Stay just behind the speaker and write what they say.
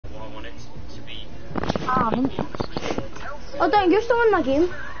haven't. Oh, Dan, you're still in my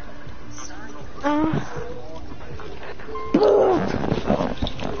game. Where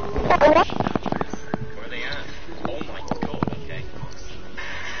are they at? Oh my god, okay.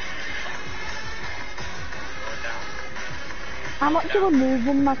 Going down. How much of a move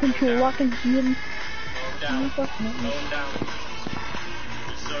on my controller I can see him. Going down. Going down.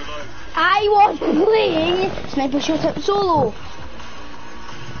 So low. I was playing Sniper Shot solo.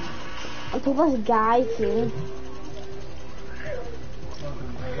 Until this guy came.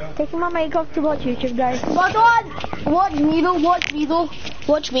 Taking my mic off to watch YouTube, guys. Hold on! Watch me though, watch me though.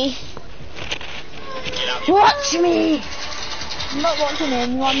 Watch me. Watch me! I'm not watching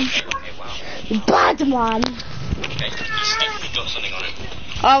anyone. Okay, wow. Bad man. Okay, he's definitely got something on him.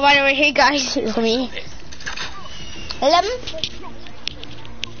 Oh, by the way, hey guys, it's me. 11.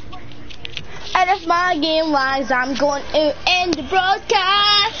 And if my game lags, I'm going to end the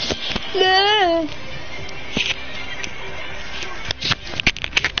broadcast. No.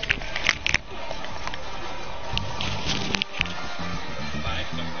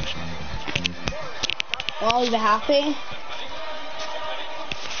 Oh, you'll be happy.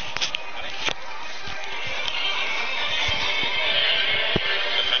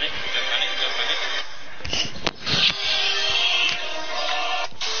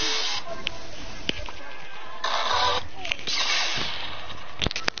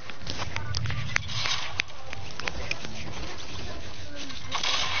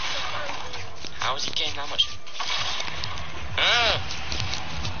 How is he getting that much? Ah!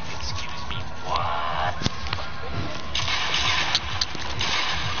 Excuse me, what?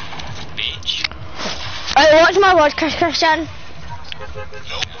 Bitch. Alright, watch my podcast, Christian.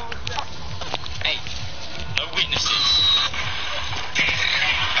 Nope. Hey, no witnesses.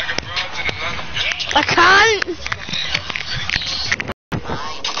 I got broads in Atlanta. I can't.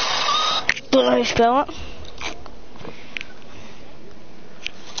 Don't know how to spell it.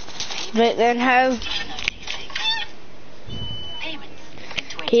 Right then, how?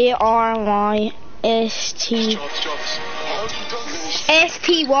 K-R-Y-S-T.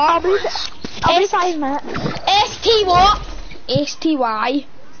 S-T what? I'll be 5 minutes. S-T what? S-T-Y.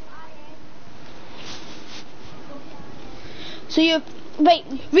 So you, wait,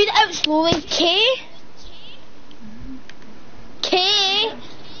 read it out slowly. K? K?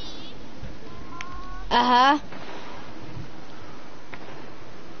 Uh-huh.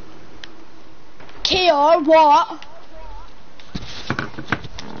 K-R what?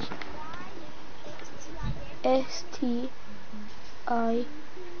 S-T-I-N.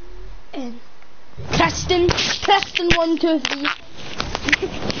 Preston 1, 2, 3.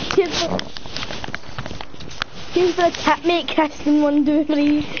 Here's the cat mate, Preston 1, 2,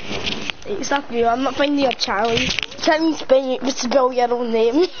 3. It's not you, I'm not finding your Charlie. Can't even spell your own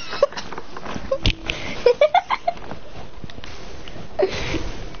name.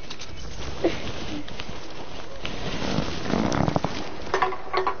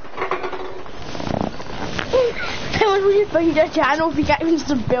 How will you find your channel if you can't even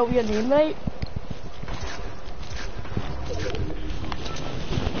spell your name right?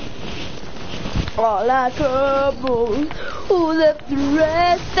 All our troubles, who left the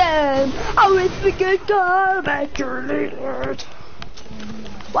rest and I wish we could go back earlier.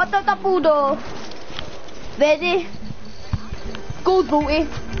 What the pudo? Ready? Go, Booty.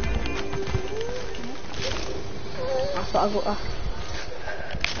 That's what I got.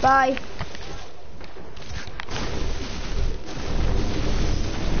 Bye.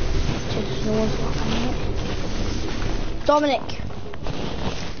 Jesus, no one's looking at it. Dominic.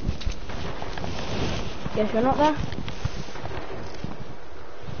 Yes, you're not there.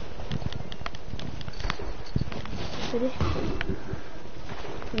 Ready?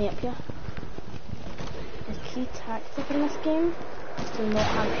 Me up here. The key tactic in this game is to not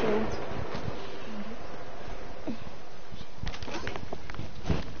have shield.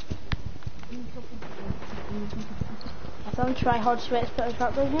 I found try hard sweats put a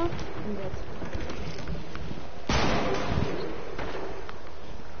trap down here. I'm dead.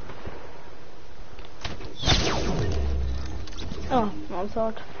 Oh, I'm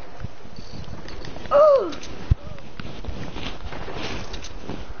sorry. Oh!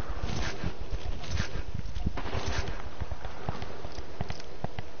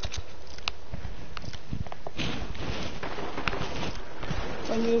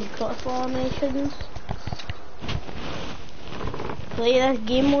 I need cross formations. Play this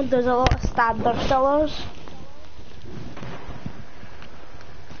game mode, there's a lot of standard killers.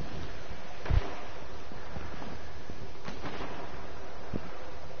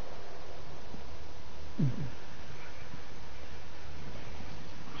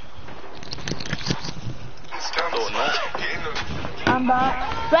 I'm back.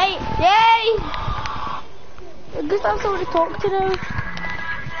 Right, yay! Gustav's already talked to now.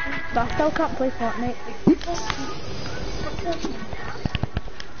 But I still can't play Fortnite.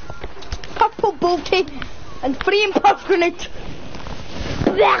 Purple bolty and free and puff grenade.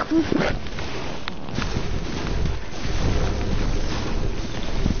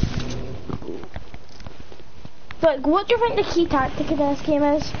 Look, what do you think the key tactic of this game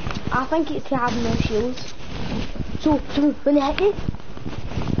is? I think it's to have no shields. So when they hit you,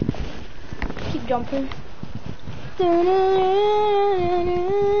 keep jumping.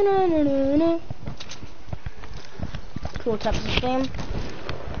 Pro tips of the game.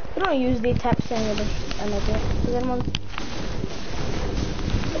 I don't use the tips in the one.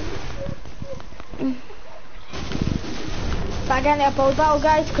 If I get into a build battle,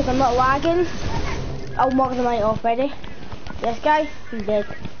 guys, because I'm not lagging, I'll mark them out off. Ready? This guy, he's dead.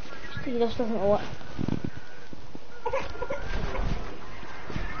 He just doesn't know it.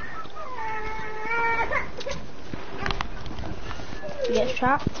 He gets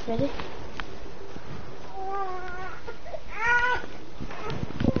trapped. Ready?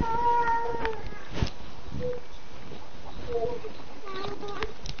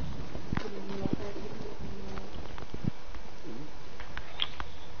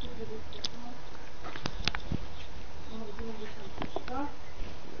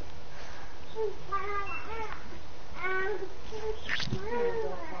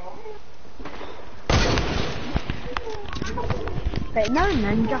 Right now,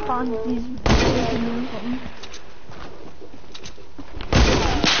 Ninja fan, he's doing something.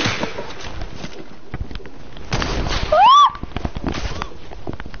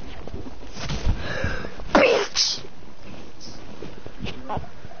 Bitch!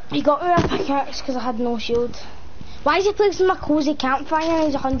 He got me a pickaxe because I had no shield. Why is he placing my cozy campfire and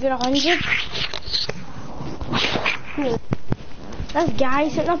he's 100? This guy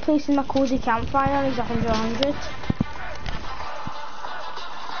sitting there placing my cozy campfire and he's 100.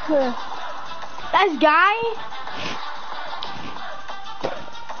 This guy?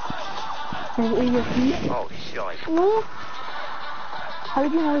 Is it in your feet? Oh, shite. No. How do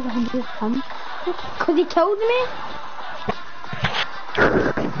you know he's 100 tons? Because he killed me.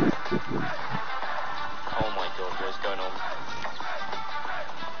 Oh my god, what's going on?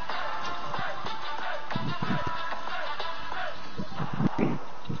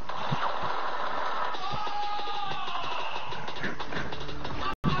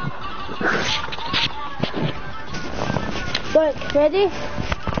 Look, ready?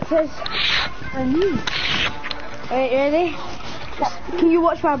 Says, Alright, ready? Can you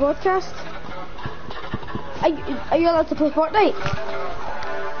watch my broadcast? Are you allowed to play Fortnite?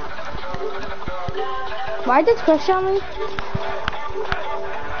 Why did Christian leave?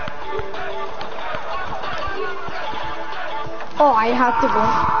 Oh, I have to go.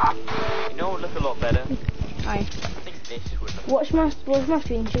 You know what would look a lot better? Aye. I think this would look Watch my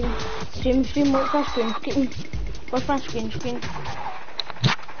screen. Stream, watch my screen. What's my screen?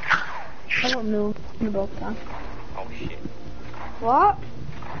 I don't know the broadcast. Oh shit. What?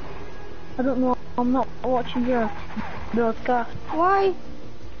 I don't know, I'm not watching your broadcast. Why?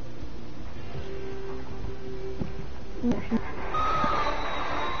 Don't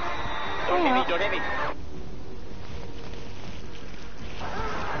hit me.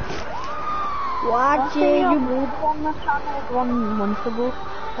 Last time you Watching. uploaded on this channel was 1 month ago.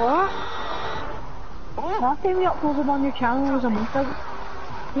 What? Last time you uploaded on your channel was a month ago.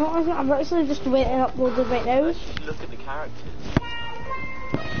 No, it isn't. I'm actually just waiting and uploaded right now. Let's just look at the characters.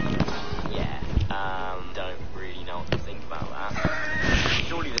 Yeah, don't really know what to think about that.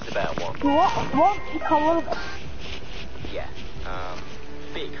 Surely there's a better one. What colour, Yeah,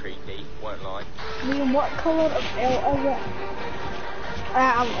 bit creepy, won't lie. Liam, what colour of L is it? I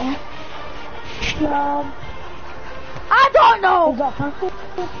don't know! Is that purple?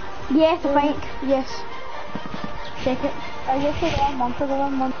 Yes, I think. Yes. Check it. I guess it was 1 month ago,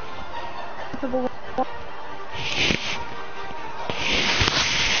 1 month ago.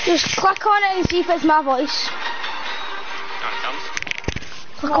 Just click on it and see if it's my voice. Here it comes.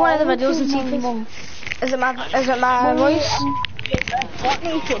 Click on one of the videos and see if it's... Is it my voice?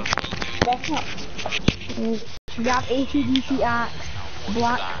 Fortnite. Definitely. You have ACDC axe,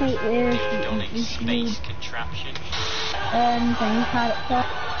 black plate there, Space contraption. thing character.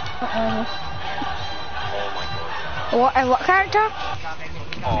 Oh my god. What character?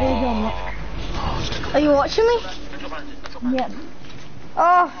 Oh. Are you watching me? Yep.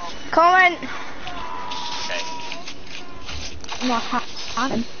 Oh, comment. Okay. No, I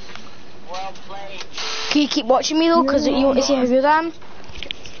can't. Well played. Can you keep watching me though? Because you want to see how good I am.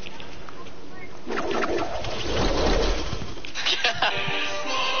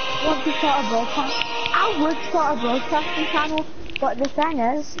 to start a broadcast. I would start a broadcasting channel, but the thing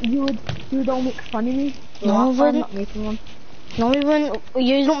is, you would all make fun of me. So No, I I'm wouldn't. not making one. No, even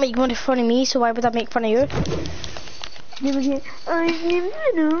you don't make fun of me, so why would I make fun of you? You would say,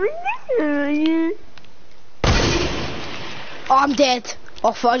 Oh, I'm dead. Oh,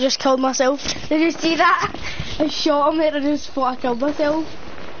 I thought I just killed myself. Did you see that? I shot him there and I just thought I killed myself.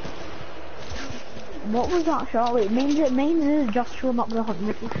 what was that shot? Wait, mine is just showing up the hunting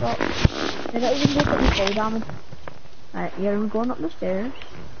rifle shot. I don't even look at the full damage. Right, yeah, I'm going up the stairs.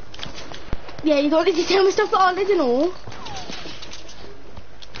 Yeah, you don't need to tell me stuff that I already know.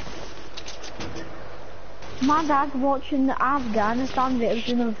 My dad's watching the Afghanistan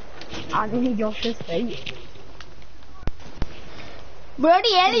version of Anthony Josh's fight. We're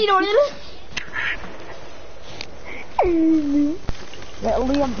already in, you know what Right,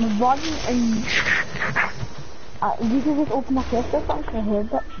 Liam, run and... you can just open my chest or something, I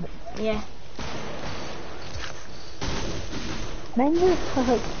heard it. Yeah. Mine just,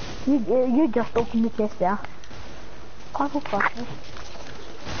 like, you just opened the chest there. Careful, careful.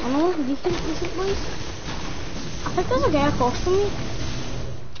 I know, decent boys. I think there's a guy across from me.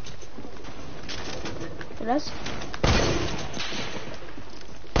 There is.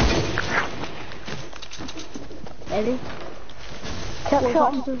 Ready? Check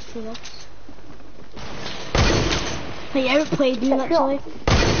shot. He outplayed me literally.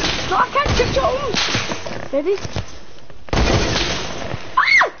 No, I can't trick shot him! Ready?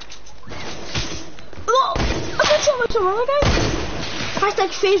 Ah! Look! I can't shot some other guy!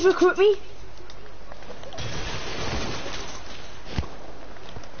 Hashtag phase recruit me.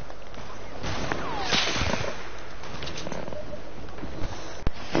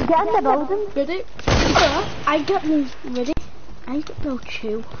 Get in the building. Ready? I got me. Ready? I got no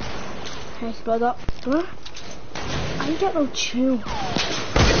chew. Can I spell that? I got no chew.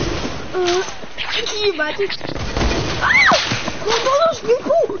 Can you imagine? Ah! There's all those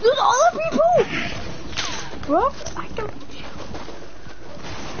people! There's other people! Bro, I got no chew.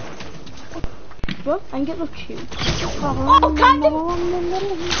 Bro, I get no chew. Oh, Captain!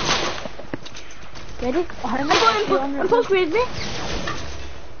 Ready? I'm going in post with me.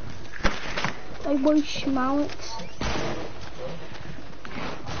 I want schmaltz.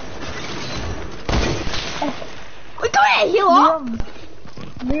 We got it, heal up!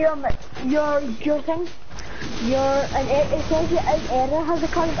 Liam, your thing, it says your error has a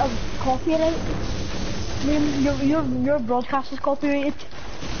kind of copyright. Liam, your broadcast is copyrighted.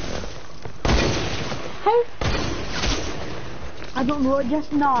 How? I don't know,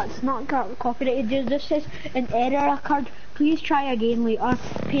 it's not copyrighted, it just says an error occurred. Please try again later.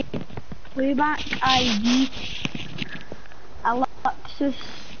 Playback ID Alexis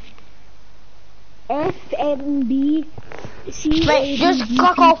FMB C. Right, just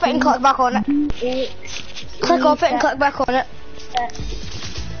click off it and click back on it. Click off it and click back on it.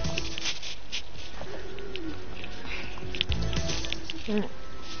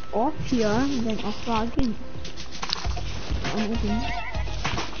 Off here, and then off again.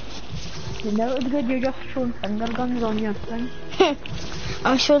 You know it's good, you're just throwing finger guns on your thing.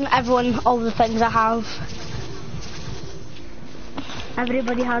 I'm showing everyone all the things I have.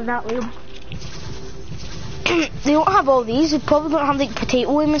 Everybody has that, Liam. They don't have all these, they probably don't have like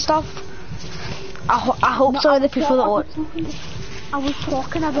potato aim and stuff. I hope some of the people that watch. I was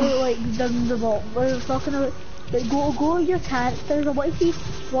talking about like the what we were talking about, like go your characters. I want to see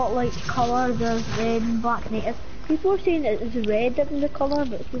what like colour there's red and black native. People are saying it's red in the colour,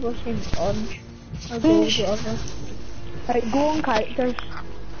 but people are saying it's orange or gold or whatever. Right, go on characters.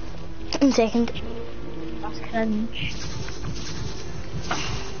 In second. That's cringe.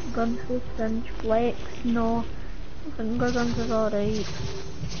 Gun food cringe. Flex, no. Finger guns is alright.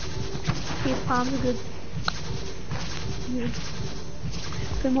 Keep palms good. Yeah.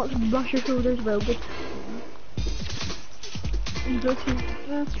 Then what's brush your shoulders well good.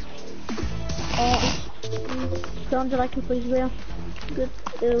 Sounds like you please wear. Good.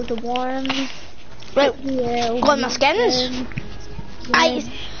 The one. Right, got my skins.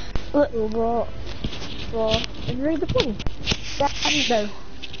 Robot. And read the phone. That's there.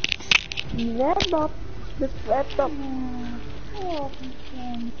 Red up. This red up.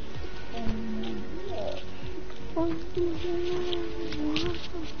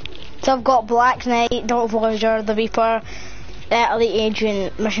 So I've got Black Knight, Dark Voyager, the Reaper, Elite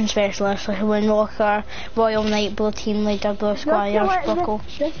Agent, Mission Specialist, Windwalker, Royal Knight, Blue Team Leader, Blue Squire, Sparkle.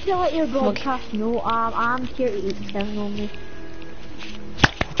 Just to let your broadcast know, I'm here to 87 only.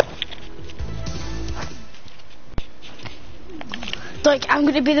 Like, I'm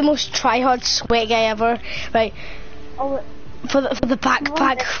gonna be the most try-hard sweat guy ever. Right. Oh, For the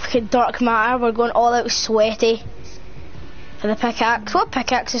backpack, fucking dark matter, we're going all out sweaty. For the pickaxe, what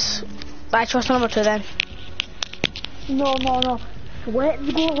pickaxe is? I trust number 2 then. No. Let's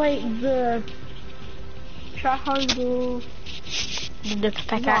go like the tryhard go. The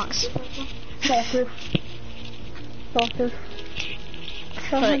pickaxe. Sorted.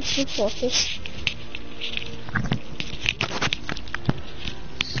 Right. Sorted.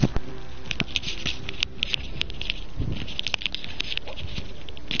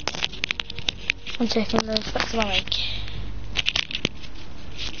 1 second, I'll fix my mic.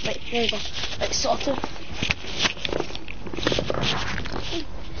 Right, there we go. Right, sorted.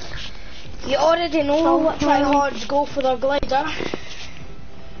 You already know what tryhards go for their glider.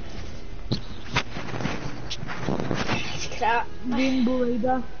 It's crap. Rainbow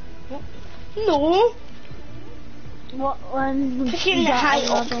Rider. No. What one? Freaking high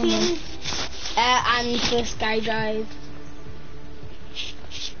octane. And the skydive.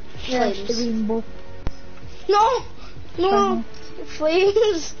 Yeah, Flames. the rainbow. No.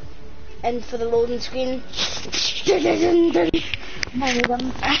 Flames. And for the loading screen. Dun, dun, dun, dun. Mine of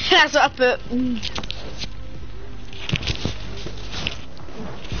them. That's what I put.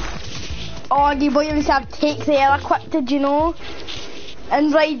 Oh, you boys used to have take the air quick, did you know?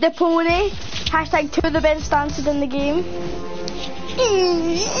 And ride the pony. Hashtag 2 of the best dancers in the game.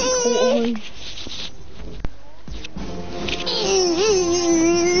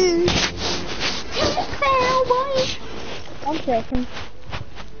 Fail, boy. 1 second.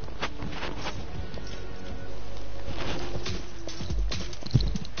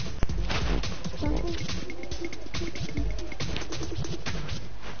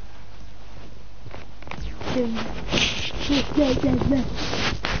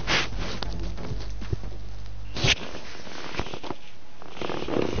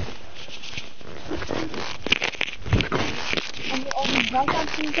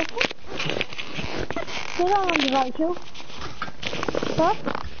 Sit on the right hill. What?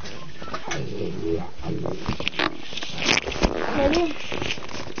 Ready?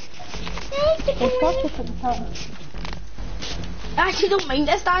 I actually don't mind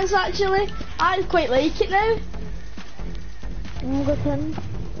this dance actually. I quite like it now. I'm going to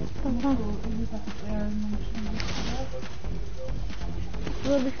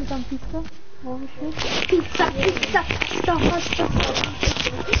this is on pizza. Pizza.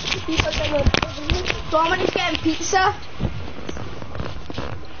 Dominic's getting pizza.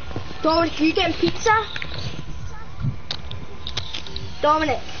 Dominic, you getting pizza?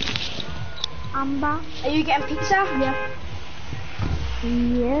 Dominic, Amber. are you getting pizza? Yeah.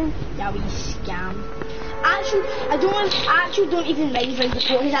 Yeah. Yeah, we scam. Actually, I don't even mind riding the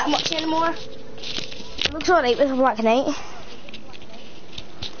pony that much anymore. It looks alright with a Black Knight.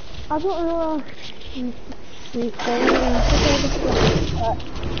 I don't know.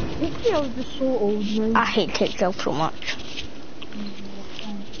 Pixel is just so old now. I hate Pixel so much.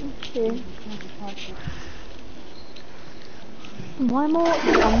 Okay. Why more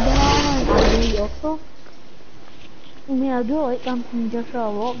Under Armour and New Yorker? I mean, I do like Anthony Joshua a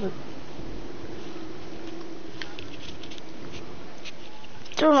lot, but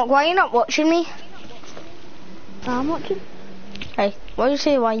Dominic, why are you not watching me? I'm watching. Hey, why do you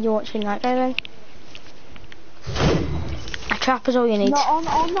say why you're watching that guy then? A trap is all you need. No, on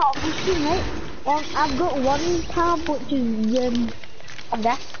that obviously, right? I've got one tab which is on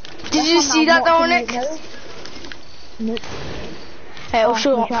this. Did you see that, Dominic? Right nope. Hey, I'll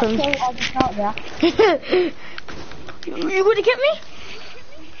show up I'll from. just out there. You gonna get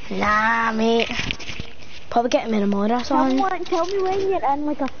me? Nah, mate. Probably get him in a mod or something. Tell me when you're in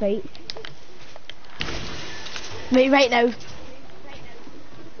like a fight. Mate, right now.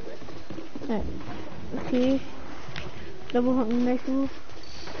 Right. Okay. Double hunting rifle.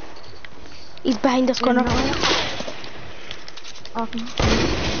 He's behind this corner. Okay.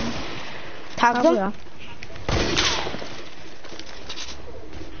 Tag him. Yeah.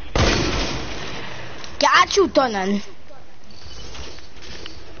 Get actual done in.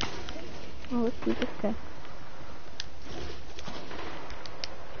 Oh, let's do this guy.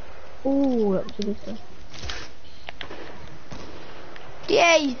 Oh, that's a good guy.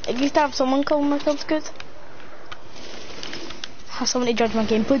 Yay! At least I have someone calling myself good. Have someone to judge my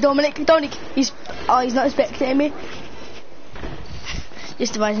gameplay. Dominic, he's not spectating me.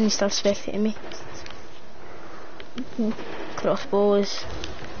 Just imagine he's still spectating me. Okay. Crossbows.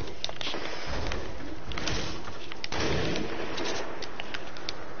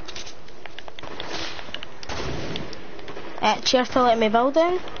 Cheers for letting me build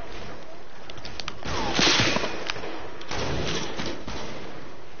in.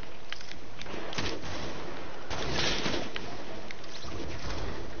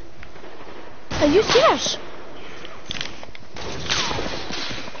 Are you teamers?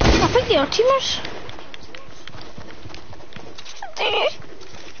 I think they are teamers. Teamers!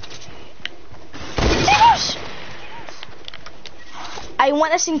 I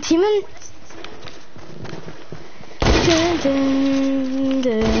want to sing teaming. Dun, dun,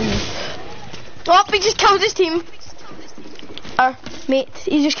 dun. Oh, he just killed his team. Mate,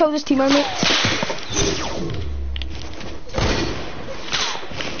 he just killed his teamer, mate.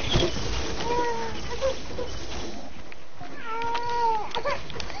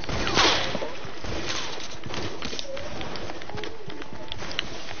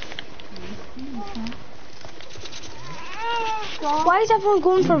 Why is everyone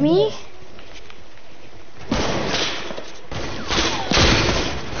going for me?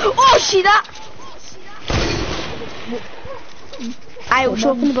 Oh, see that? I will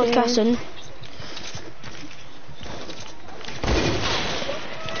show up in the broadcast soon.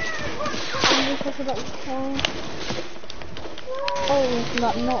 Oh,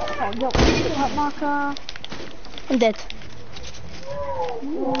 not marker. I'm dead.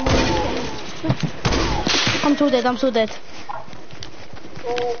 I'm so dead, I'm so dead.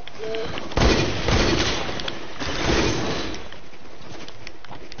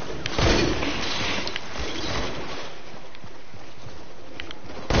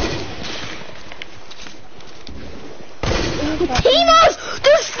 Teamers!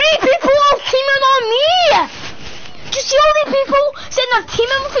 There's 3 people all teaming on me! Do you see all these people saying they're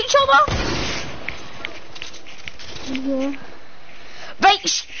teaming with each other? Yeah. Right,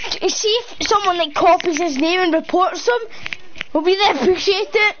 see if someone like copies his name and reports him, we'll really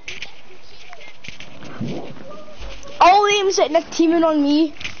appreciate it. All them sitting there teaming on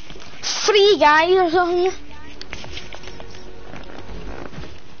me. 3 guys or something.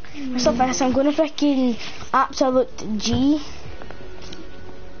 Stop this, I'm gonna freaking absolute G.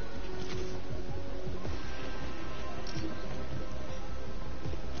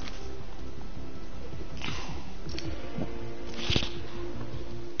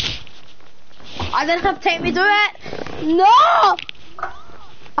 I didn't have time to do it. No!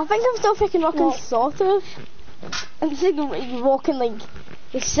 I think I'm still freaking rocking sort of. I'm just like walking like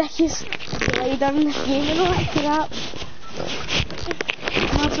the sickest glider in this game and all that crap.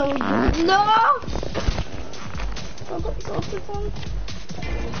 No! I've got exhausted on.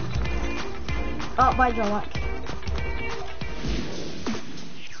 Oh, bye, John Mac.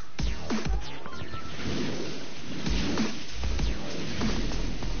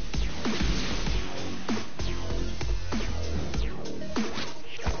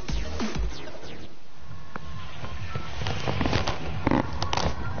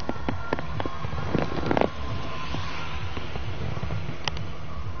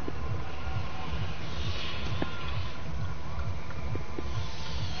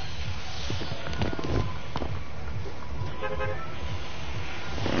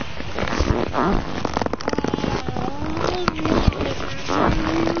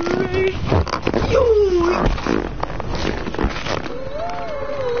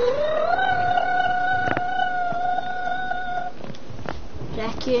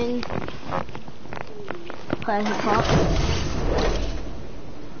 Second. Pleasant Park.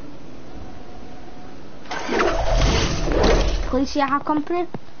 Please see I have company.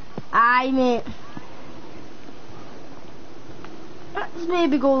 Aye, mate. Let's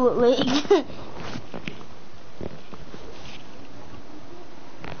maybe go look late.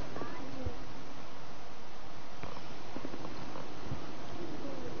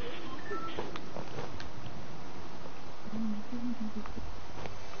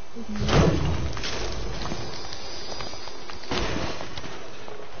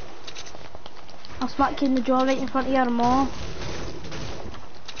 I'll smack you in the jaw right in front of your mom.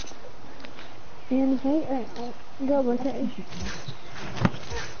 Yeah, right. Go with it.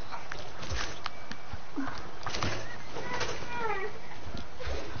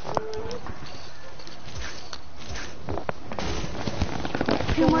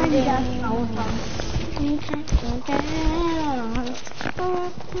 Come on, you guys.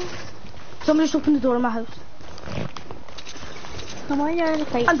 Somebody just opened the door of my house. Come on, you're in the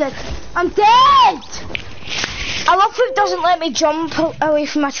fight. I'm dead. I'm dead! I love how it doesn't let me jump away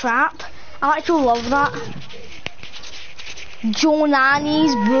from my trap. I actually love that. Joe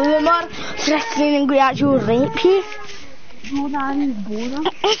Nanny's boomer freaking going to actually rape you. Joe Nanny's boomer.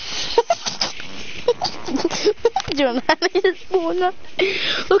 Joe Nanny's boomer.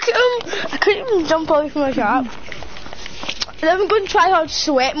 Look at him. I couldn't even jump away from my trap. Then I'm going to try hard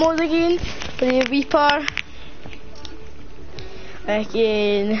sweat mode again with the Reaper.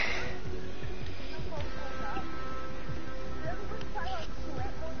 Again.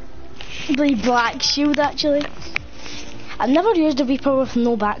 The black shield actually. I've never used a Reaper with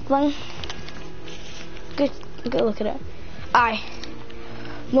no back bling. Good look at it. Aye.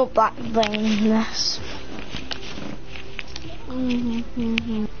 No back bling in this. Dun,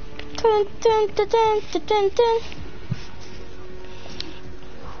 dun, dun, dun, dun, dun, dun.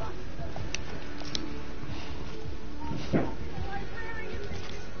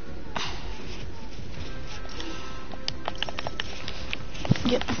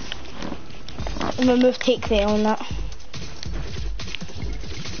 Yep. Remove take there on that.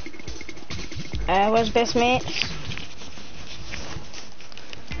 Where's best mates?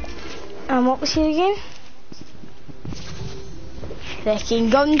 And what was here again?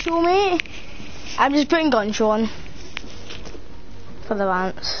 Second gun show, mate. I'm just putting gun show on for the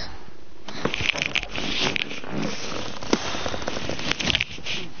Lance.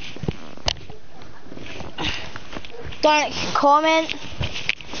 Dark, comment.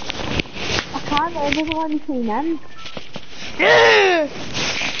 I can't, everyone came in.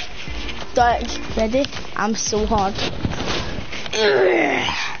 Dark, ready? I'm so hard.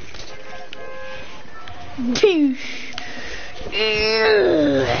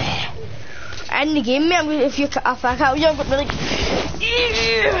 In the game, mate, if I can't, you're going to be like.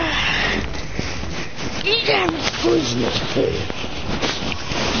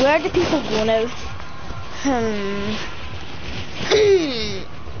 Where do people go now?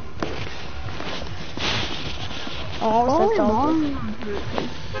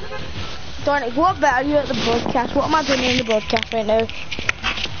 Darn it, what bit are you at the broadcast? What am I doing in the broadcast right now?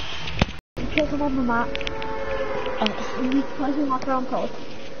 Taking on the map. You pleasure walk around close.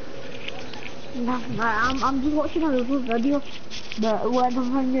 I'm just watching a little video that when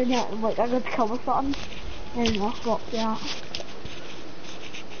I'm hanging out, like I got to cover something and I got that.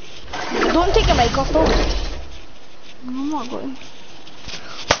 Don't take your mic off though. I'm not going.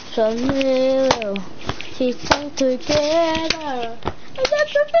 Some little teaching together. And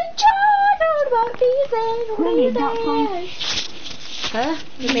that's a picture about reason. Who made that song? Huh?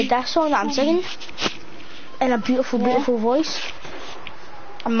 You made that song that I'm singing? In a beautiful, beautiful voice.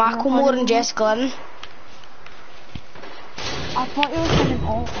 And Macklemore and Jessica Lynn. I thought you were singing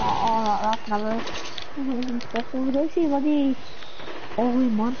all that, that's never special. Did I see bloody Ollie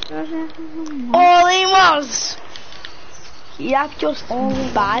Monsters or something? Ollie Mars! Yeah, just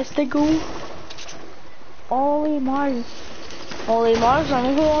bad to go. Ollie Mars. Ollie Mars, I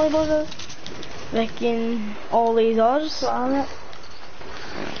know who Ollie Mars is. Freaking Ollie's ours.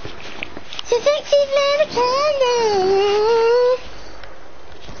 She thinks she's never tender.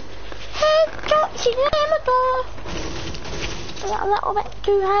 Hey, she's never go. A little bit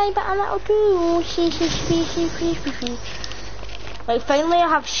too high, but a little too low. She. Like, finally I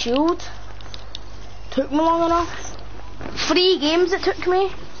have shield. Took me long enough. 3 games it took me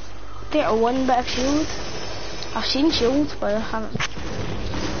to get 1 bit of shield. I've seen shield, but I haven't.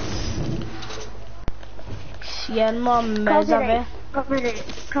 Yeah, my misery.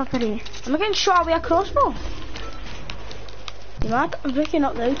 Property. Am I getting shot with a crossbow? You mad? I'm picking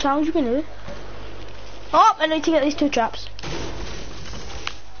up now. Challenge me now. Oh, I need to get these 2 traps.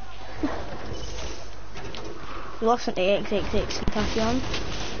 You listen to XXX and Tachyon.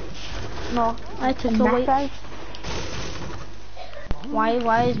 No, I took a white. Why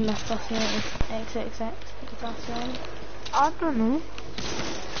is Mr. saying XXX Tachyon? I don't know.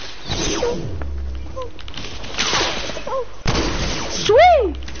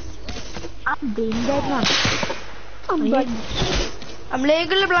 Sweet! I'm being dead, man. I'm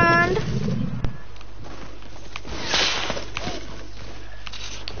legally blind.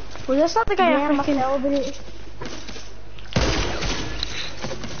 Was this not the guy I freaking...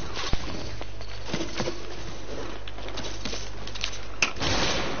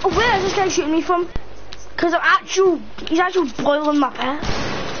 Oh, where is this guy shooting me from? Because he's actually boiling my pet.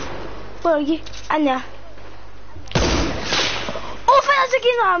 Where are you? In there. Oh, that's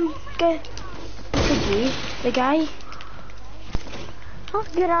again, the guy. I'll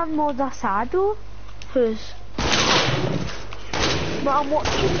get on more Asado. Who's? But I'm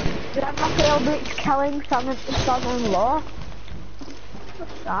watching Grandma Celebrates killing son-in-law.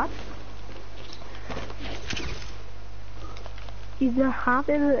 What's that? He's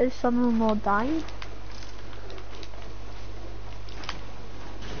happy that his son-in-law died.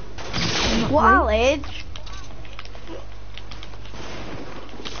 What a ledge.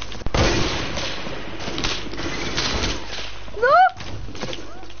 No!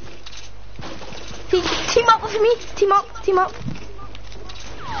 Team up with me. Team up. Team up.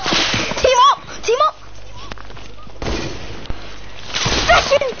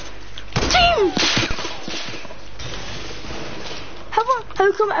 Freaking team! How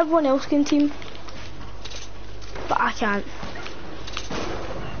How come everyone else can team, but I can't?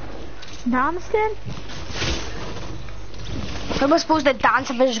 Dancing? How am I supposed to dance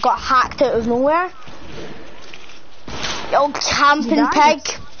if I just got hacked out of nowhere? You old camping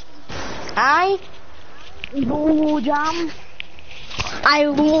pig. Aye. Lolo jam. I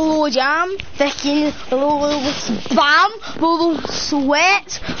Lolo jam. Fucking Lolo spam. Lolo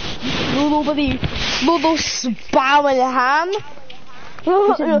sweat. Lolo buddy. Lolo spam in the ham.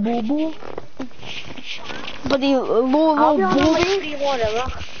 Bobo. Buddy Lolo I'll be on Bobby. like 3 more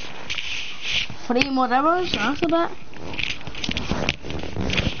hours. 3 more hours? That's a bit.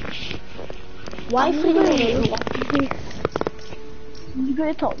 Why 3 more hours? You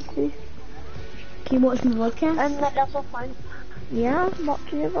gotta talk to. Can you watch my podcast? And that's all fine. Yeah, I'm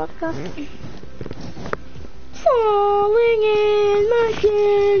watching your podcast. Falling in my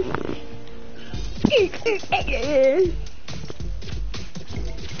skin.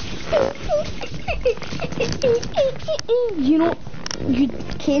 You know,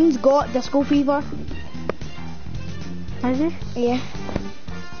 Kane's got disco fever. Has he? Yeah.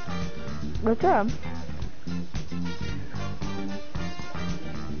 Look at him.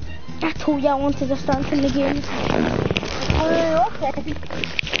 I told you I wanted to start in the games. Okay.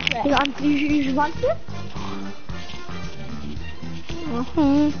 You want to?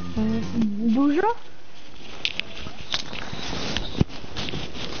 Bonjour.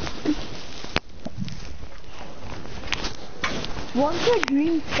 What's your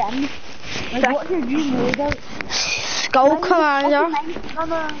dream sim? Like, what's your dream loadout? Skull Commander.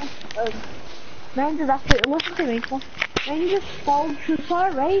 Mine's is after, listen to me. Mine's a Fall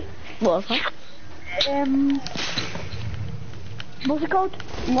Trooper, right? What is that? What's it called?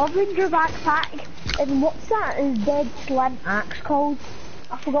 Love Ranger backpack. And what's that? Is Dead Slim Axe called?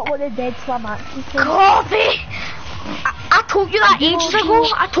 I forgot what the Dead Slim Axe is called. Coffee! I told you that ages ago.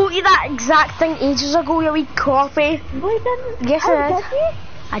 I told you that exact thing ages ago, you wee coffee. No, you didn't. Yes, Oh, I did. did you?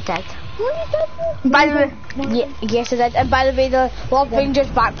 I did. No, you didn't. By the way, yes I did. And by the way, the Love Rangers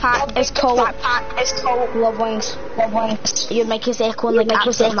backpack is called Love Wings. Love Wings. You make us echoing like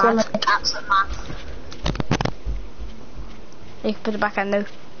absolute mad. You can put it back in now.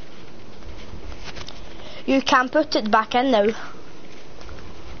 You can put it back in now.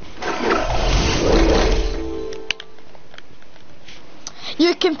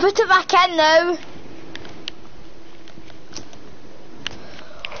 You can put it back in now.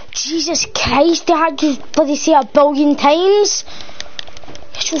 Jesus Christ, they had to bloody say it 1 billion times.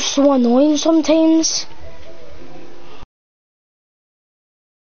 It's just so annoying sometimes.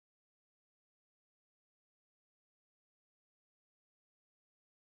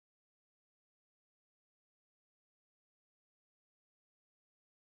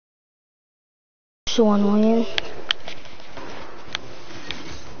 So annoying.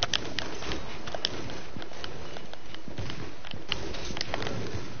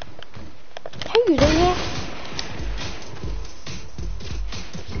 How you doing here?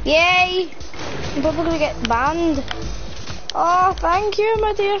 Yay! I'm probably gonna get banned. Oh, thank you,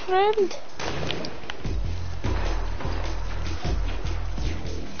 my dear friend.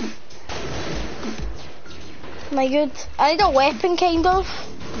 My good. I need a weapon, kind of.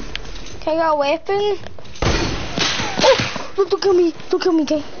 Can I get a weapon? Oh! Don't kill me. Don't kill me,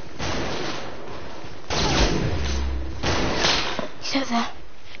 guy. He's out there.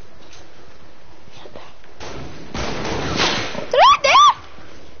 Right there!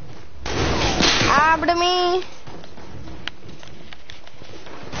 Abre me.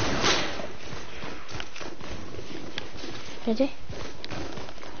 Ready?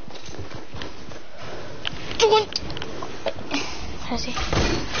 Don't. Where is he?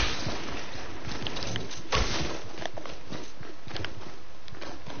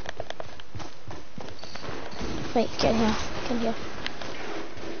 Wait, get in here. Get in here.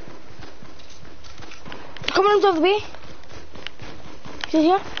 Come on, out of the way. Get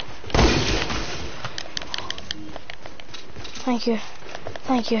here. Thank you.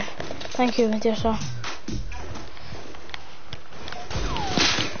 Thank you. Thank you, my dear sir.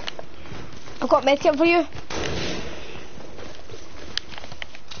 I've got medkit for you.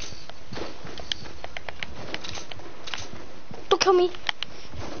 Don't kill me.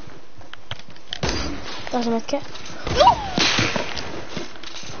 There's a medkit. No!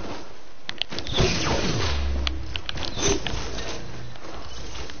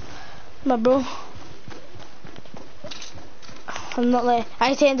 My bro. I'm not like I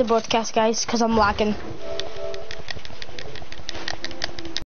need to end the broadcast, guys, because I'm lagging.